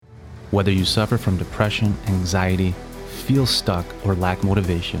Whether you suffer from depression, anxiety, feel stuck, or lack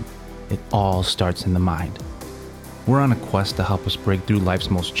motivation, it all starts in the mind. We're on a quest to help us break through life's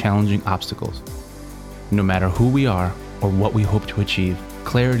most challenging obstacles. No matter who we are or what we hope to achieve,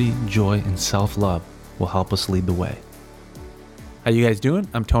 clarity, joy, and self-love will help us lead the way. How you guys doing?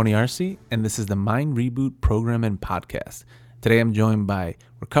 I'm Tony Arce, and this is the Mind Reboot program and podcast. Today I'm joined by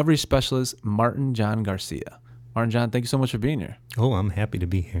recovery specialist Martin John Garcia. Martin John, thank you so much for being here. Oh, I'm happy to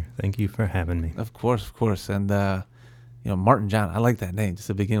be here. Thank you for having me. Of course. And, Martin John, I like that name just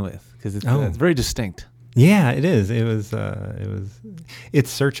to begin with because it's very distinct. Yeah, it is. It's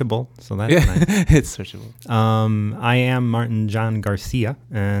searchable, so that's nice. It's searchable. I am Martin John Garcia,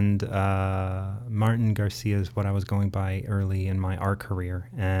 and Martin Garcia is what I was going by early in my art career,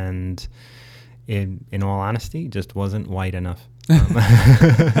 and in all honesty, just wasn't white enough.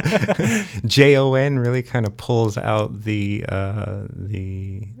 Jon really kind of pulls out the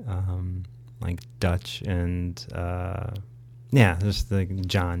like Dutch and just the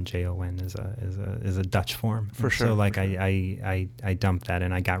John Jon is a Dutch form for sure. So like I dumped that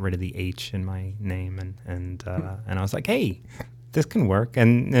and I got rid of the H in my name and I was like, hey, this can work,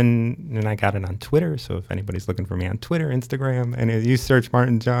 and I got it on Twitter. So if anybody's looking for me on Twitter, Instagram, and if you search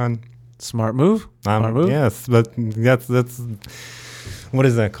Martin John. Smart move. Smart move. Yes, but that's what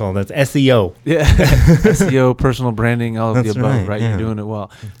is that called? That's SEO. Yeah, SEO, personal branding, all of the above. Right, yeah. You're doing it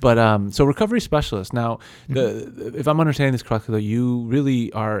well. But so recovery specialist. Now, if I'm understanding this correctly, though, you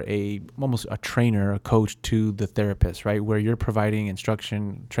really are almost a trainer, a coach to the therapist, right? Where you're providing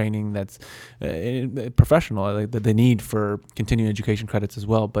instruction, training that's professional, like that they need for continuing education credits as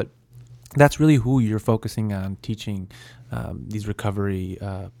well. But that's really who you're focusing on teaching these recovery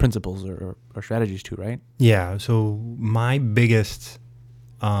principles or strategies to, right? Yeah. So my biggest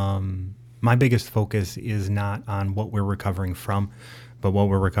focus is not on what we're recovering from, but what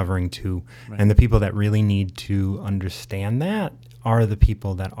we're recovering to. Right. And the people that really need to understand that are the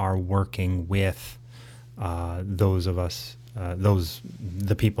people that are working with the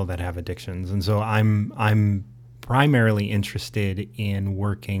people that have addictions. And so I'm primarily interested in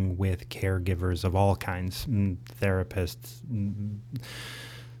working with caregivers of all kinds, therapists,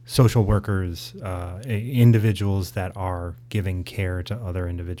 social workers, individuals that are giving care to other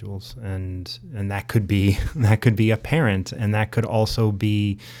individuals, and that could be a parent, and that could also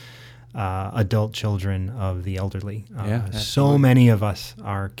be adult children of the elderly. So many of us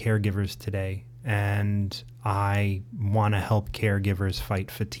are caregivers today, and I want to help caregivers fight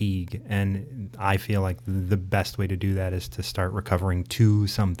fatigue, and I feel like the best way to do that is to start recovering to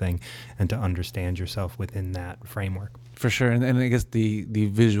something and to understand yourself within that framework. For sure, and I guess the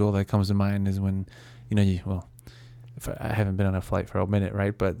visual that comes to mind is when, if I haven't been on a flight for a minute,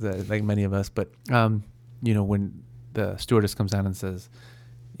 right? But like many of us, but when the stewardess comes down and says,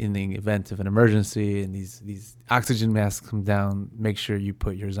 in the event of an emergency and these oxygen masks come down, make sure you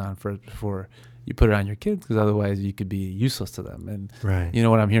put yours on first before you put it on your kids, because otherwise you could be useless to them. And right.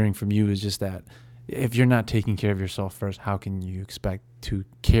 What I'm hearing from you is just that if you're not taking care of yourself first, how can you expect to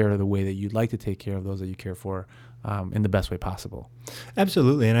care the way that you'd like to take care of those that you care for in the best way possible?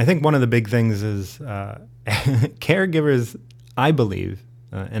 Absolutely. And I think one of the big things is caregivers, I believe,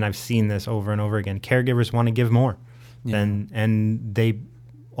 and I've seen this over and over again, caregivers want to give more. Yeah. And they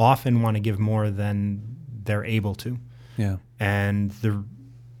often want to give more than they're able to. Yeah. And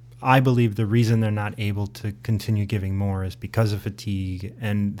I believe the reason they're not able to continue giving more is because of fatigue,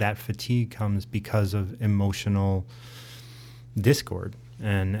 and that fatigue comes because of emotional discord.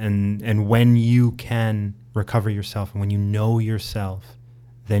 And when you can recover yourself and when you know yourself,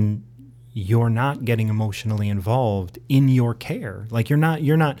 then you're not getting emotionally involved in your care. Like you're not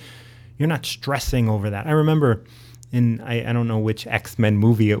stressing over that. I remember I don't know which X-Men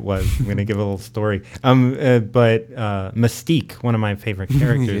movie it was. I'm going to give a little story. But Mystique, one of my favorite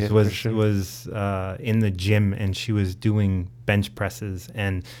characters, was in the gym, and she was doing bench presses,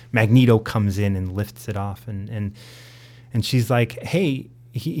 and Magneto comes in and lifts it off, and she's like, hey,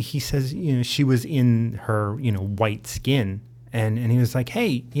 he says, she was in her, white skin, and he was like,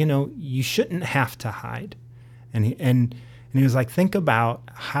 hey, you shouldn't have to hide. And he was like, think about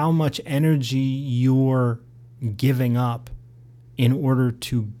how much energy you're giving up in order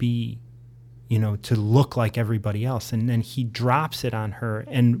to be, to look like everybody else. And then he drops it on her.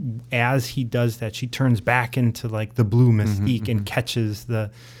 And as he does that, she turns back into like the blue Mystique and catches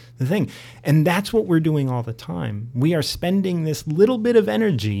the thing. And that's what we're doing all the time. We are spending this little bit of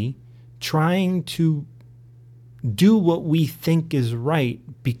energy trying to do what we think is right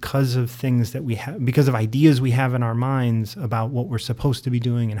because of things that we have, because of ideas we have in our minds about what we're supposed to be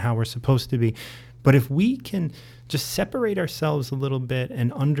doing and how we're supposed to be. But if we can just separate ourselves a little bit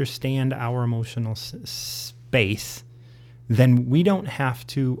and understand our emotional space, then we don't have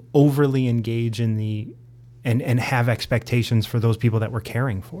to overly engage in the and have expectations for those people that we're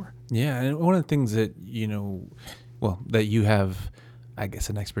caring for. Yeah, and one of the things that that you have, I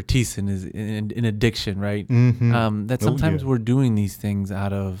guess, an expertise in is in addiction, right? Mm-hmm. That sometimes we're doing these things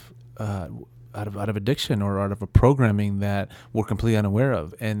out of addiction or out of a programming that we're completely unaware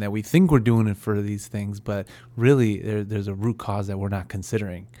of, and that we think we're doing it for these things, but really there's a root cause that we're not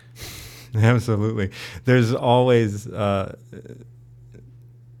considering. Absolutely. There's always,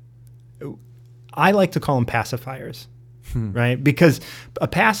 I like to call them pacifiers, right? Because a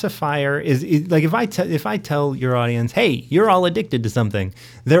pacifier is like if I tell your audience, hey, you're all addicted to something,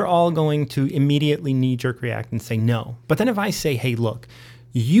 they're all going to immediately knee-jerk react and say no. But then if I say, hey, look,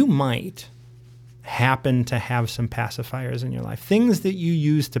 you might happen to have some pacifiers in your life, things that you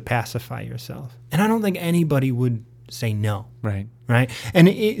use to pacify yourself. And I don't think anybody would say no. Right.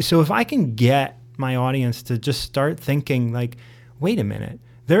 And so if I can get my audience to just start thinking like, wait a minute,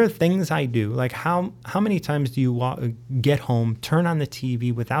 there are things I do. Like how many times do you get home, turn on the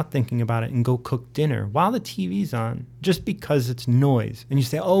TV without thinking about it and go cook dinner while the TV's on just because it's noise? And you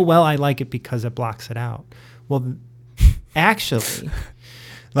say, oh, well, I like it because it blocks it out. Well, actually,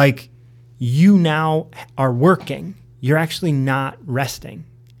 like you now are working. You're actually not resting.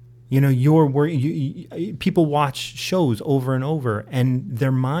 People watch shows over and over and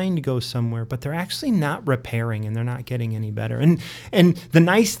their mind goes somewhere, but they're actually not repairing and they're not getting any better. And the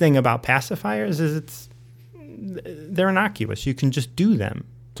nice thing about pacifiers is they're innocuous. You can just do them.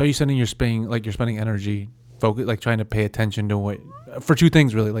 So you're spending energy, focus, like trying to pay attention to what, for two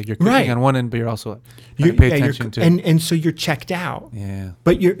things really, like you're cooking on one end, but you're also trying to pay attention to. And so you're checked out. Yeah.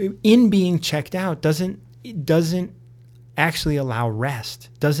 But you're in being checked out doesn't actually allow rest,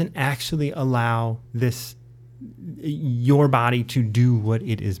 doesn't actually allow your body to do what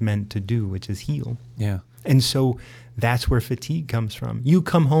it is meant to do, which is heal. Yeah. And so that's where fatigue comes from. You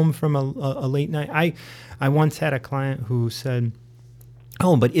come home from a late night. I once had a client who said,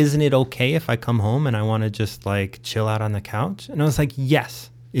 oh, but isn't it okay if I come home and I want to just like chill out on the couch? And I was like, yes,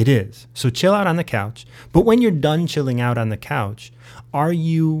 it is. So chill out on the couch. But when you're done chilling out on the couch, are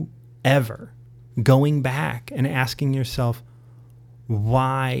you ever going back and asking yourself,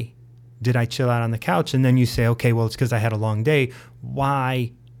 why did I chill out on the couch? And then you say, okay, well, it's because I had a long day.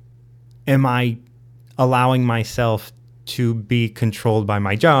 Why am I allowing myself to be controlled by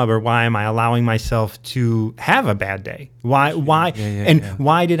my job? Or why am I allowing myself to have a bad day? Why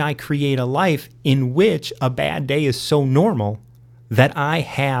did I create a life in which a bad day is so normal that I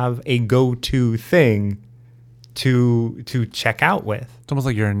have a go-to thing to check out with? It's almost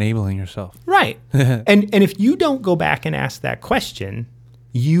like you're enabling yourself. Right. and if you don't go back and ask that question,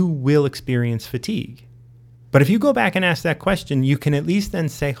 you will experience fatigue. But if you go back and ask that question, you can at least then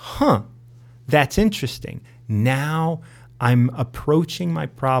say, that's interesting. Now I'm approaching my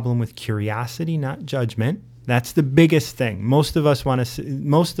problem with curiosity, not judgment. That's the biggest thing. Most of us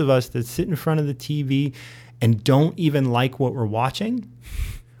that sit in front of the TV and don't even like what we're watching,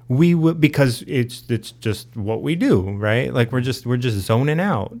 we will, because it's just what we do, right? Like we're just zoning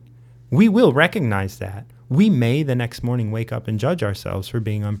out. We will recognize that. We may the next morning wake up and judge ourselves for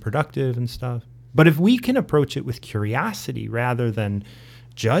being unproductive and stuff. But if we can approach it with curiosity rather than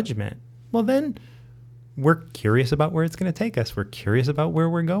judgment, well then we're curious about where it's going to take us. We're curious about where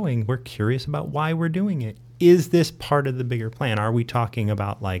we're going. We're curious about why we're doing it. Is this part of the bigger plan? Are we talking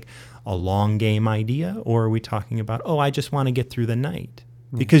about like a long game idea, or are we talking about, I just want to get through the night?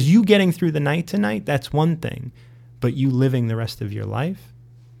 Because you getting through the night tonight, that's one thing. But you living the rest of your life,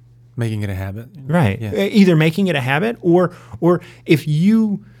 making it a habit. Right. Yeah. Either making it a habit or if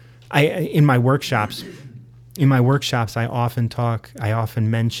in my workshops, I often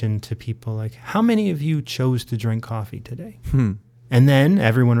mention to people like, how many of you chose to drink coffee today? And then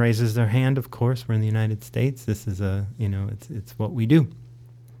everyone raises their hand. Of course, we're in the United States. This is it's what we do.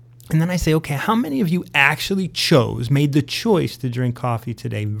 And then I say, okay, how many of you actually made the choice to drink coffee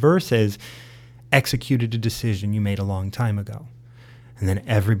today versus executed a decision you made a long time ago? And then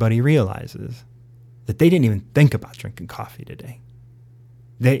everybody realizes that they didn't even think about drinking coffee today.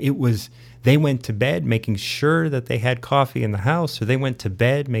 They went to bed making sure that they had coffee in the house, or they went to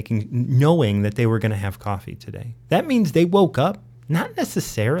bed knowing that they were going to have coffee today. That means they woke up not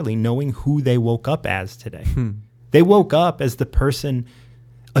necessarily knowing who they woke up as today. They woke up as the person,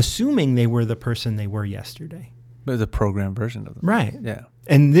 assuming they were the person they were yesterday. But the program version of them. Right. Yeah.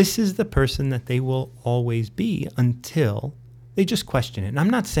 And this is the person that they will always be until they just question it. And I'm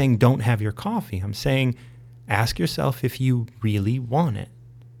not saying don't have your coffee. I'm saying ask yourself if you really want it.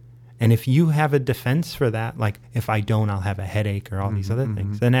 And if you have a defense for that, like if I don't, I'll have a headache or all these other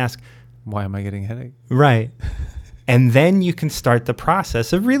things, then ask, why am I getting a headache? Right. And then you can start the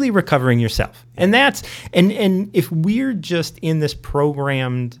process of really recovering yourself. And that's, and if we're just in this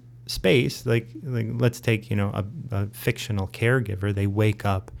programmed space, like let's take, a fictional caregiver, they wake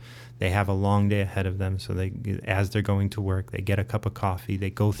up, they have a long day ahead of them. So as they're going to work, they get a cup of coffee,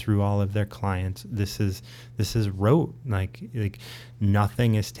 they go through all of their clients. This is rote, like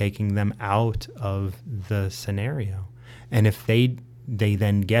nothing is taking them out of the scenario. And if they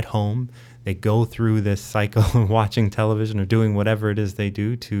then get home, they go through this cycle of watching television or doing whatever it is they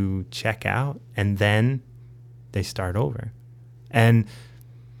do to check out, and then they start over. And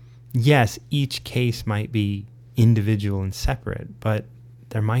yes, each case might be individual and separate, but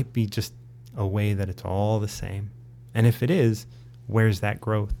there might be just a way that it's all the same. And if it is, where's that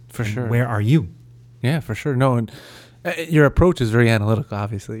growth? For sure. Where are you? Yeah, for sure. No, and your approach is very analytical,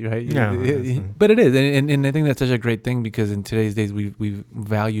 obviously, right? Yeah, but it is, and I think that's such a great thing, because in today's days we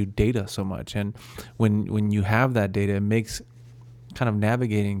value data so much, and when you have that data, it makes kind of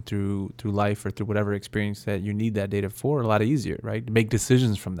navigating through life or through whatever experience that you need that data for a lot easier, right? To make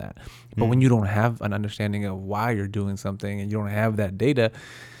decisions from that. But when you don't have an understanding of why you're doing something and you don't have that data,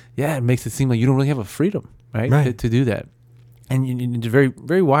 it makes it seem like you don't really have a freedom, right? To do that. And you're very,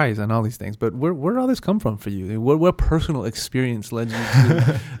 very wise on all these things. But where did all this come from for you? What personal experience led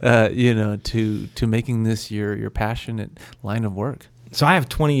you to, to making this your passionate line of work? So I have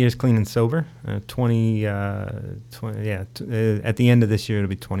 20 years clean and sober. At the end of this year, it'll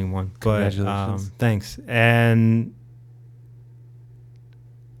be 21. Congratulations. But, thanks. And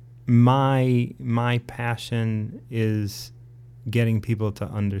my passion is getting people to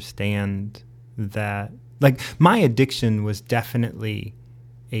understand that, like, my addiction was definitely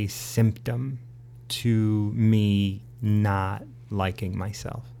a symptom to me not liking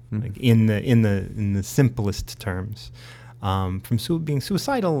myself, like in the simplest terms. From being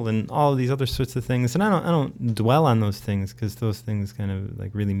suicidal and all of these other sorts of things. And I don't dwell on those things, because those things kind of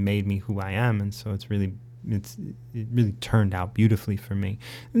like really made me who I am. And so it really turned out beautifully for me.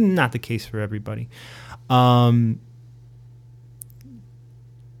 Not the case for everybody.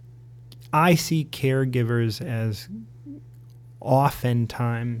 I see caregivers as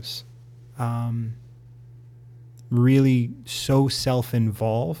oftentimes really so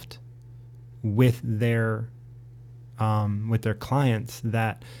self-involved with their clients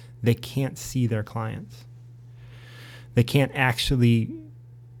that they can't see their clients. They can't actually,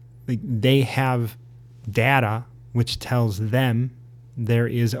 they have data which tells them there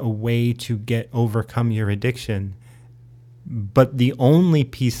is a way to overcome your addiction, but the only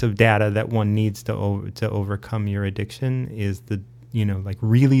piece of data that one needs to overcome your addiction is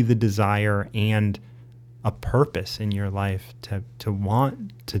really the desire and a purpose in your life to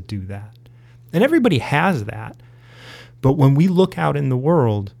want to do that. And everybody has that. But when we look out in the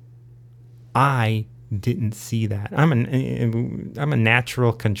world, I didn't see that. I'm a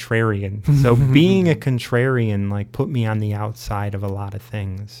natural contrarian. So being a contrarian put me on the outside of a lot of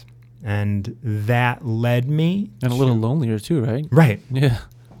things. And that led me and a little lonelier too, right? Right. Yeah.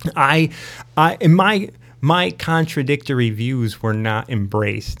 And my contradictory views were not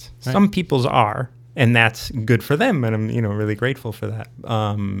embraced. Right. Some people's are, and that's good for them, and I'm really grateful for that.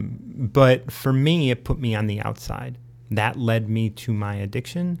 But for me, it put me on the outside. That led me to my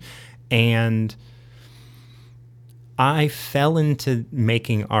addiction, and I fell into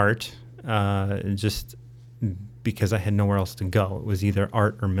making art just because I had nowhere else to go. It was either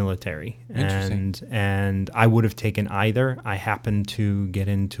art or military. And I would have taken either. I happened to get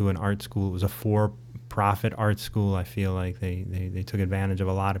into an art school. It was a for-profit art school. I feel like they took advantage of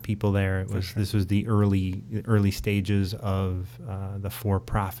a lot of people there. This was the early stages of the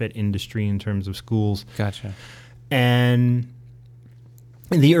for-profit industry in terms of schools. Gotcha. And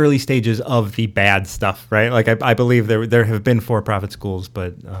in the early stages of the bad stuff, right? Like I believe there have been for-profit schools,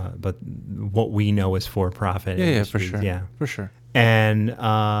 but what we know is for-profit. Yeah, for sure. Yeah, for sure. And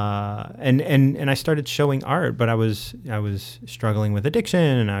I started showing art, but I was struggling with addiction,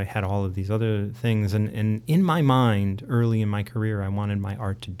 and I had all of these other things. And in my mind, early in my career, I wanted my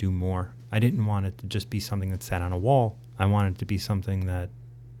art to do more. I didn't want it to just be something that sat on a wall. I wanted it to be something that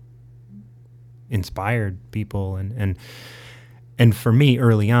inspired people, and for me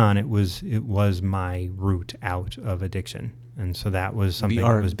early on, it was my route out of addiction. And so that was something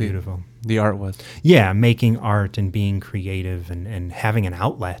that was beautiful. The art was. Yeah, making art and being creative and having an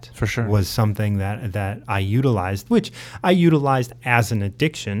outlet for sure was something that I utilized, which I utilized as an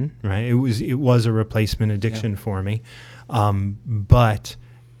addiction, right? It was a replacement addiction for me. But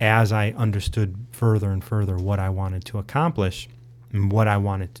as I understood further and further what I wanted to accomplish, and what I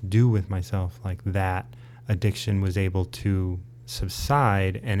wanted to do with myself, like that addiction was able to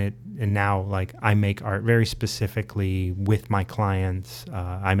subside, and now like I make art very specifically with my clients.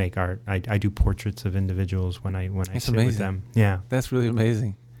 I make art. I do portraits of individuals when I sit with them. Yeah, that's really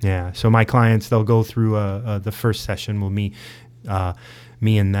amazing. Yeah. So my clients, they'll go through the first session with me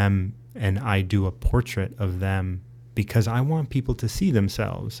and them, and I do a portrait of them because I want people to see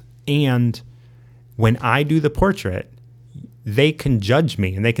themselves. And when I do the portrait, they can judge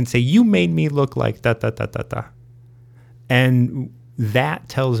me and they can say, you made me look like da, da, da, da, da. And that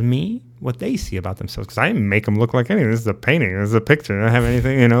tells me what they see about themselves, because I didn't make them look like anything. This is a painting. This is a picture. I don't have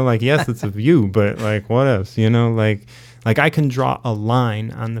anything, like, yes, it's of you, but like, what else, like I can draw a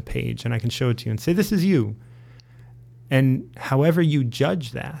line on the page and I can show it to you and say, this is you. And however you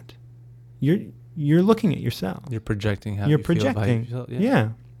judge that, you're looking at yourself. You're projecting how you're you projecting. feel about yourself. Yeah.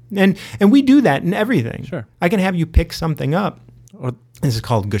 And we do that in everything. Sure. I can have you pick something up. Or this is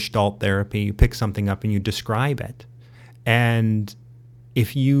called Gestalt therapy. You pick something up and you describe it. And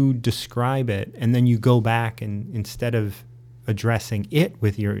if you describe it and then you go back and instead of addressing it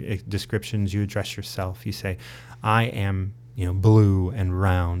with your descriptions, you address yourself. You say, I am, blue and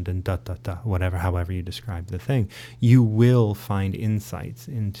round and whatever, however you describe the thing, you will find insights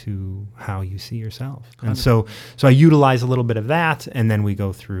into how you see yourself. And so I utilize a little bit of that, and then we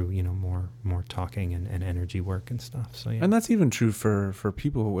go through, more talking and energy work and stuff. So yeah. And that's even true for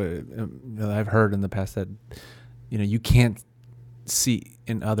people who I've heard in the past that, you can't see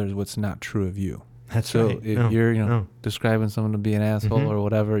in others what's not true of you. That's so right. if you're, describing someone to be an asshole Mm-hmm. or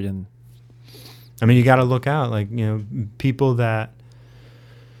whatever, and you got to look out, like, people that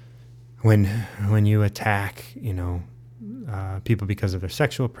when you attack, people because of their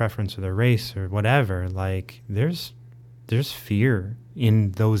sexual preference or their race or whatever, like there's fear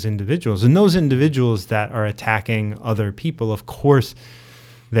in those individuals, and those individuals that are attacking other people, of course,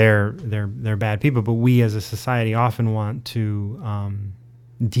 they're bad people, but we as a society often want to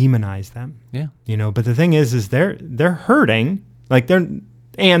demonize them. Yeah. But the thing is they're hurting, like they're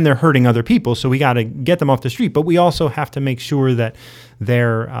hurting other people, so we got to get them off the street. But we also have to make sure that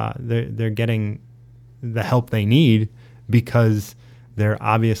they're getting the help they need, because they're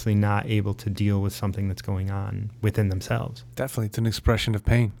obviously not able to deal with something that's going on within themselves. Definitely, it's an expression of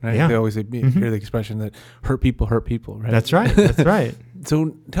pain, right? Yeah. They always hear the expression that hurt people, right? That's right. That's right.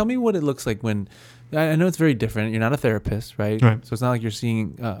 So tell me what it looks like when, I know it's very different. You're not a therapist, right? So it's not like you're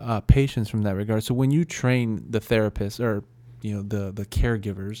seeing patients from that regard. So when you train the therapists or the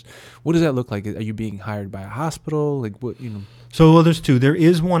caregivers, what does that look like? Are you being hired by a hospital? Like what, So there's two. There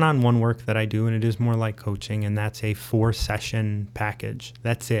is one-on-one work that I do, and it is more like coaching, and that's a 4-session package.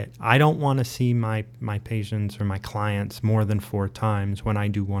 That's it. I don't want to see my patients or my clients more than 4 times when I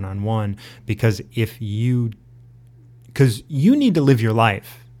do one-on-one, because you need to live your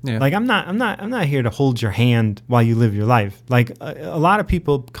life. Yeah. Like I'm not here to hold your hand while you live your life. Like a lot of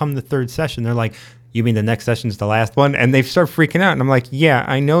people come the 3rd session, they're like, you mean the next session's the last one? And they start freaking out. And I'm like, yeah,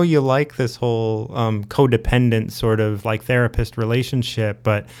 I know you like this whole codependent sort of like therapist relationship,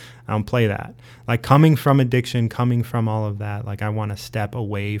 but I don't play that. Like coming from addiction, coming from all of that, like I want to step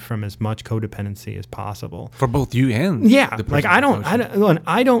away from as much codependency as possible. For both you and the person. Like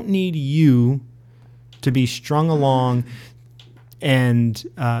I don't need you to be strung along and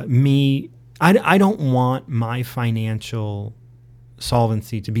I don't want my financial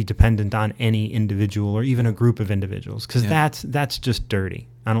solvency to be dependent on any individual or even a group of individuals, because that's just dirty.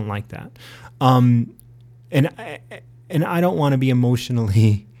 I don't like that. And I don't want to be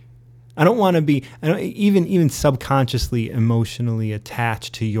emotionally, even subconsciously emotionally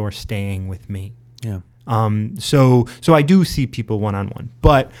attached to your staying with me. Yeah. So I do see people one-on-one,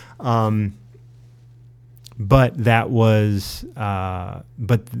 but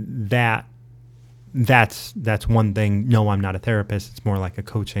that's one thing. No, I'm not a therapist. It's more like a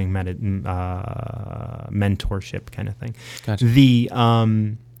coaching, mentorship kind of thing. Gotcha.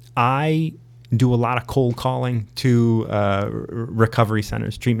 I do a lot of cold calling to recovery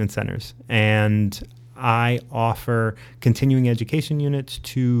centers, treatment centers, and I offer continuing education units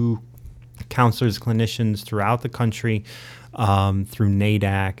to counselors, clinicians throughout the country. Through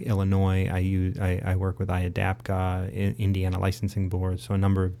NADAC, Illinois, I work with IADAPCA, Indiana Licensing Board, so a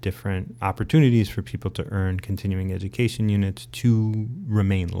number of different opportunities for people to earn continuing education units to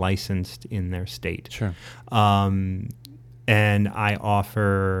remain licensed in their state. Sure. And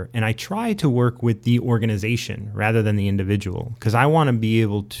I try to work with the organization rather than the individual, because I want to be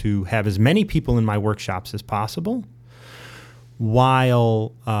able to have as many people in my workshops as possible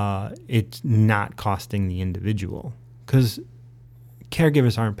while it's not costing the individual. Because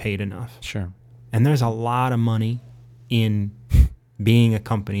caregivers aren't paid enough. Sure. And there's a lot of money in being a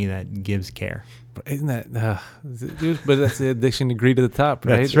company that gives care. But isn't that, but that's the addiction degree to the top,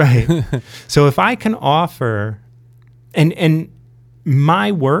 right? That's right. So if I can offer, and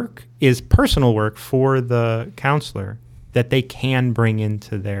my work is personal work for the counselor that they can bring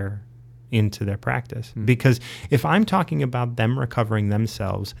into their practice. Because if I'm talking about them recovering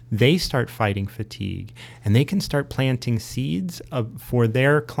themselves, they start fighting fatigue, and they can start planting seeds for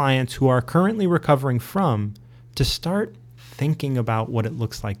their clients who are currently recovering from to start thinking about what it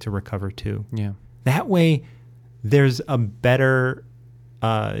looks like to recover too. Yeah. That way, there's a better,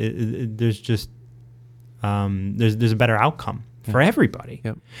 there's a better outcome for everybody.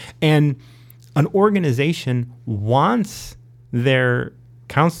 Yep. And an organization wants their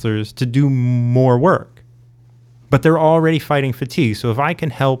counselors to do more work, but they're already fighting fatigue. So if I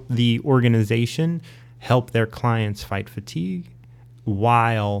can help the organization help their clients fight fatigue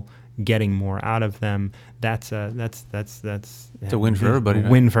while getting more out of them, that's a win for everybody.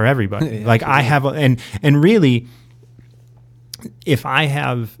 Win for everybody. Yeah, like I have, and really, if I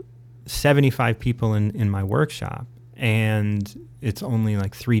have 75 people in my workshop and it's only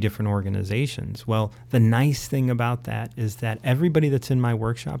like 3 different organizations, well, the nice thing about that is that everybody that's in my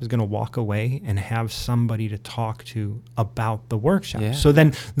workshop is going to walk away and have somebody to talk to about the workshop. Yeah. So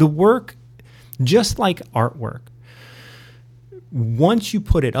then the work, just like artwork, once you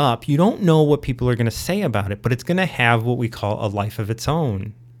put it up, you don't know what people are going to say about it, but it's going to have what we call a life of its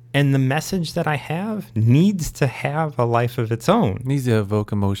own. And the message that I have needs to have a life of its own. It needs to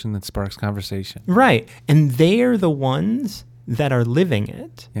evoke emotion that sparks conversation. Right. And they're the ones that are living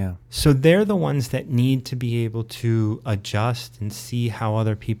it. Yeah. So they're the ones that need to be able to adjust and see how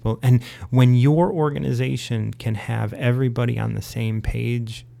other people, and when your organization can have everybody on the same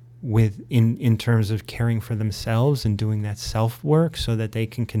page in terms of caring for themselves and doing that self-work so that they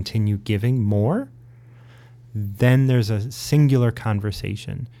can continue giving more, then there's a singular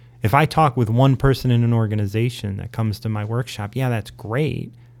conversation. If I talk with one person in an organization that comes to my workshop, yeah, that's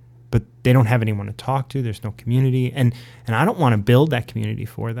great, but they don't have anyone to talk to. There's no community, and I don't want to build that community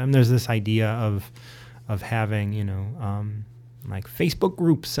for them. There's this idea of having, like Facebook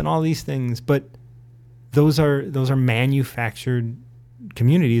groups and all these things, but those are manufactured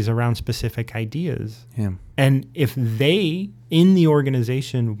communities around specific ideas. Yeah. And if they in the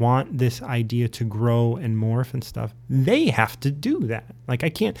organization want this idea to grow and morph and stuff, they have to do that. Like I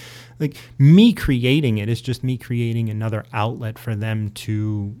can't, like me creating it is just me creating another outlet for them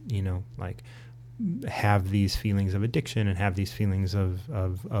to, like have these feelings of addiction and have these feelings of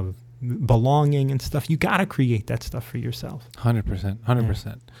belonging and stuff. You got to create that stuff for yourself. 100%.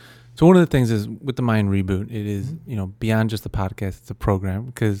 Yeah. So one of the things is with the Mind Reboot, it is, beyond just the podcast, it's a program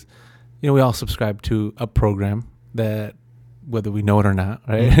because, we all subscribe to a program that, whether we know it or not,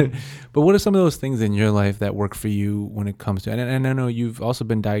 right? Mm-hmm. But what are some of those things in your life that work for you when it comes to, and I know you've also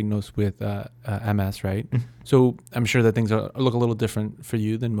been diagnosed with MS, right? Mm-hmm. So I'm sure that things look a little different for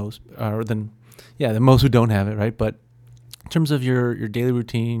you than most, than most who don't have it, right? But in terms of your daily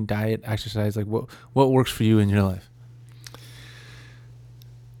routine, diet, exercise, like what works for you in your life?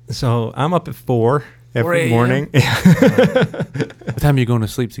 So I'm up at 4 every morning. What time are you going to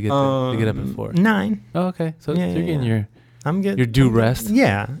sleep to get up at 4? 9. Oh, okay. So you're getting your due rest.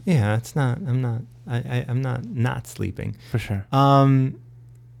 Yeah. It's not. I'm not sleeping for sure. I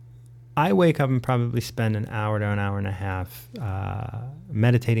wake up and probably spend an hour to an hour and a half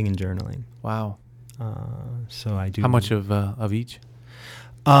meditating and journaling. Wow. So I do. How much of each?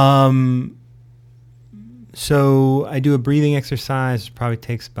 So I do a breathing exercise. It probably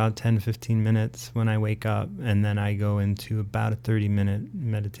takes about 10 to 15 minutes when I wake up, and then I go into about a 30-minute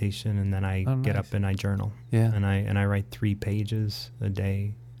meditation, and then I get up and I journal. Yeah. And I write 3 pages a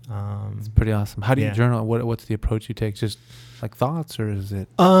day. It's pretty awesome. How do you journal? What's the approach you take? Just like thoughts, or is it?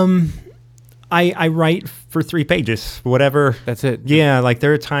 I write for 3 pages, whatever. That's it. Yeah, like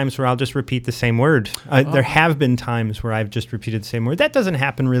there are times where I'll just repeat the same word. There have been times where I've just repeated the same word. That doesn't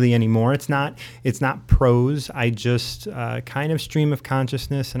happen really anymore. It's not prose. I just kind of stream of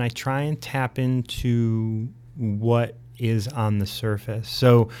consciousness, and I try and tap into what is on the surface.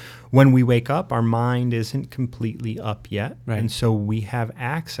 So when we wake up, our mind isn't completely up yet. Right. And so we have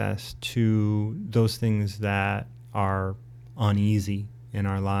access to those things that are uneasy in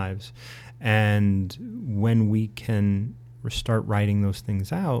our lives. And when we can start writing those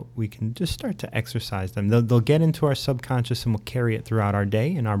things out, we can just start to exercise them. They'll get into our subconscious, and we'll carry it throughout our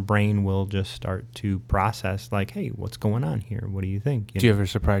day, and our brain will just start to process like, hey, what's going on here? What do you think? Do you ever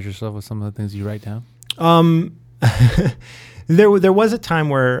surprise yourself with some of the things you write down? There was a time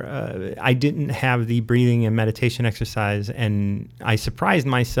where I didn't have the breathing and meditation exercise, and I surprised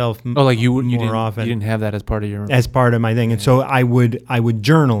myself often. You didn't have that as part of my thing, and so I would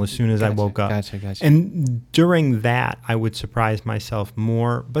journal as soon as I woke up. Gotcha. And during that, I would surprise myself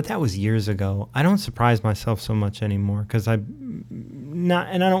more. But that was years ago. I don't surprise myself so much anymore because I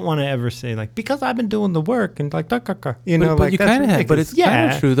don't want to ever say like because I've been doing the work and like But you kind of have. But it's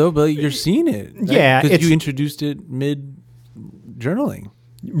kind of true though. But you're seeing it. Right? Yeah, because you introduced it mid journaling.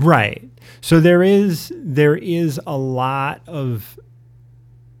 Right. So there's a lot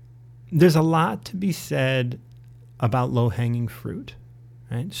to be said about low-hanging fruit,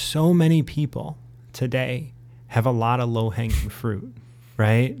 right? So many people today have a lot of low-hanging fruit,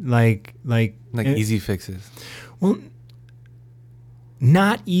 right? Like easy fixes. Well,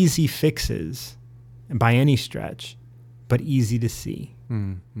 not easy fixes by any stretch, but easy to see,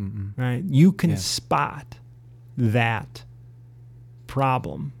 right? You can spot that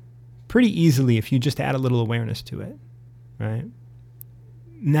problem pretty easily if you just add a little awareness to it, right?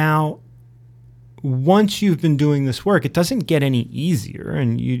 Now, once you've been doing this work, it doesn't get any easier,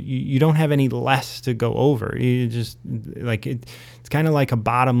 and you don't have any less to go over. You just like it's kind of like a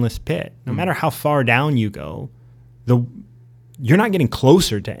bottomless pit. No matter how far down you go, you're not getting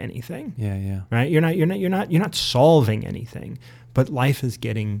closer to anything. Yeah. Right? You're not solving anything, but life is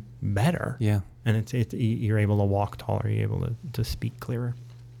getting better. Yeah. And you're able to walk taller, you're able to speak clearer.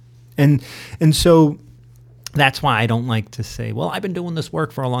 And so that's why I don't like to say, well, I've been doing this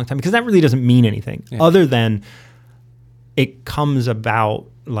work for a long time, because that really doesn't mean anything other than it comes about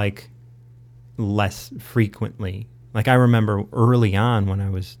like less frequently. Like I remember early on when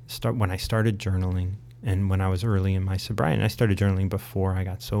I started journaling and when I was early in my sobriety, and I started journaling before I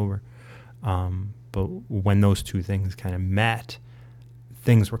got sober. But when those two things kind of met,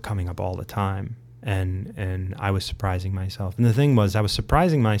 things were coming up all the time, and I was surprising myself. And the thing was, I was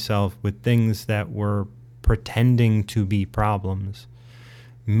surprising myself with things that were pretending to be problems,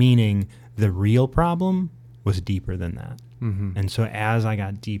 meaning the real problem was deeper than that. Mm-hmm. And so as I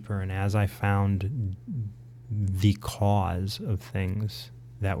got deeper and as I found the cause of things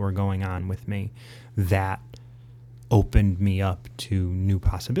that were going on with me, that opened me up to new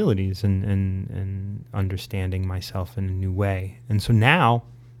possibilities and understanding myself in a new way. And so now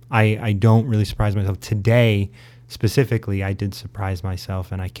I don't really surprise myself. Today, specifically, I did surprise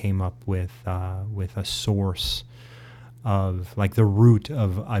myself, and I came up with a source of, like, the root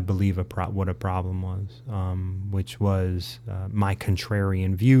of, I believe, what a problem was, which was my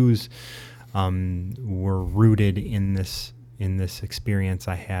contrarian views were rooted in this experience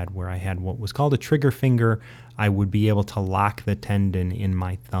I had, where I had what was called a trigger finger. I would be able to lock the tendon in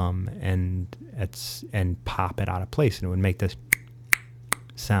my thumb and pop it out of place, and it would make this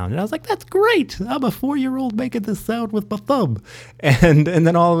sound. And I was like, that's great. I'm a 4-year-old making this sound with my thumb. And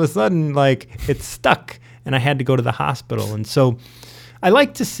then all of a sudden, like, it stuck, and I had to go to the hospital. And so I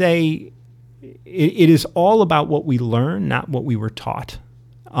like to say it is all about what we learn, not what we were taught.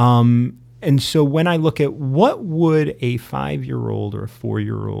 And so when I look at what would a 5-year-old or a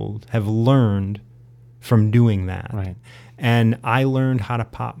 4-year-old have learned from doing that, right? And I learned how to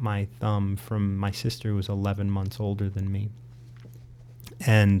pop my thumb from my sister, who was 11 months older than me.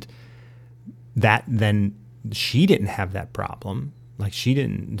 And that then she didn't have that problem. Like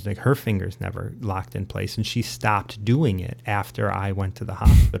her fingers never locked in place, and she stopped doing it after I went to the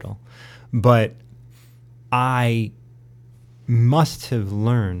hospital. But I must have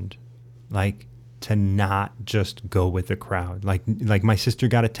learned, like, to not just go with the crowd. Like my sister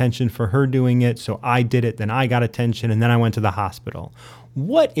got attention for her doing it, so I did it, then I got attention, and then I went to the hospital.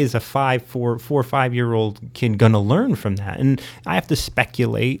 What is a 4 or 5-year-old kid going to learn from that? And I have to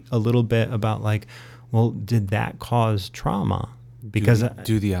speculate a little bit about, like, well, did that cause trauma? Because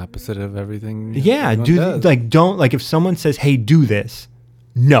do the opposite of everything. Yeah, if someone says, "Hey, do this,"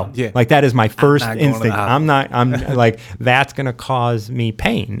 no, like, that is my first instinct. I'm like, that's going to cause me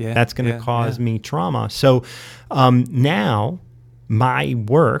pain. That's going to cause me trauma. So now my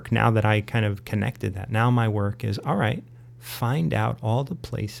work, now that I kind of connected that, now my work is, all right, find out all the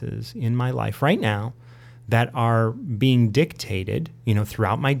places in my life right now that are being dictated,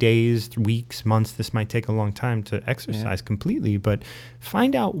 throughout my days, weeks, months. This might take a long time to exercise completely, but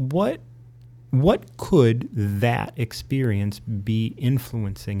find out what could that experience be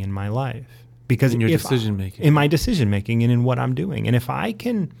influencing in my life? Because in your decision making, in my decision making, and in what I'm doing, and if I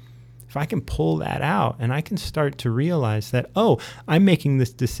can pull that out, and I can start to realize that, oh, I'm making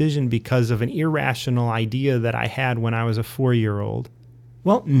this decision because of an irrational idea that I had when I was a 4-year-old.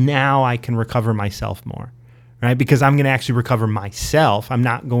 Well, now I can recover myself more, right? Because I'm going to actually recover myself. I'm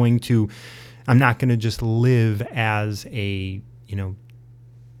not going to I'm not going to just live as a,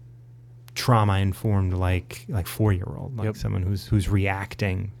 trauma-informed, like 4-year-old, like someone who's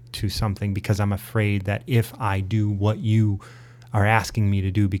reacting to something because I'm afraid that if I do what you are asking me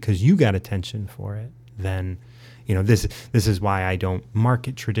to do because you got attention for it, then, this is why I don't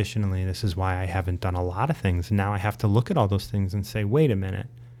market traditionally. This is why I haven't done a lot of things. And now I have to look at all those things and say, wait a minute.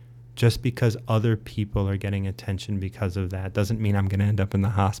 Just because other people are getting attention because of that doesn't mean I'm going to end up in the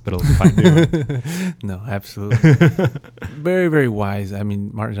hospital if I do. No, absolutely. Very, very wise. I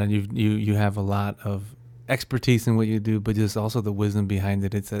mean, Martin, you have a lot of expertise in what you do, but just also the wisdom behind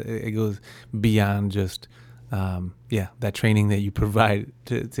it. It goes beyond just that training that you provide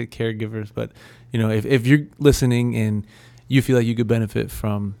to caregivers. But if you're listening and you feel like you could benefit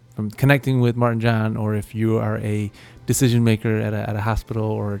from connecting with Martin John, or if you are a decision maker at a hospital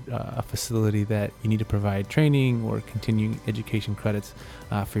or a facility that you need to provide training or continuing education credits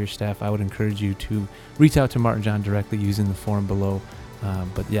for your staff, I would encourage you to reach out to Martin John directly using the form below.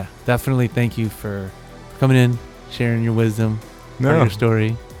 But yeah, definitely thank you for coming in, sharing your wisdom, your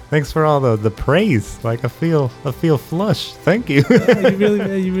story. Thanks for all the praise. Like I feel flush. Thank you.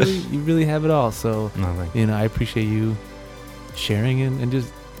 You really have it all. So I appreciate you sharing and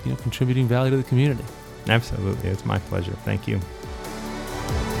just contributing value to the community. Absolutely. It's my pleasure. Thank you.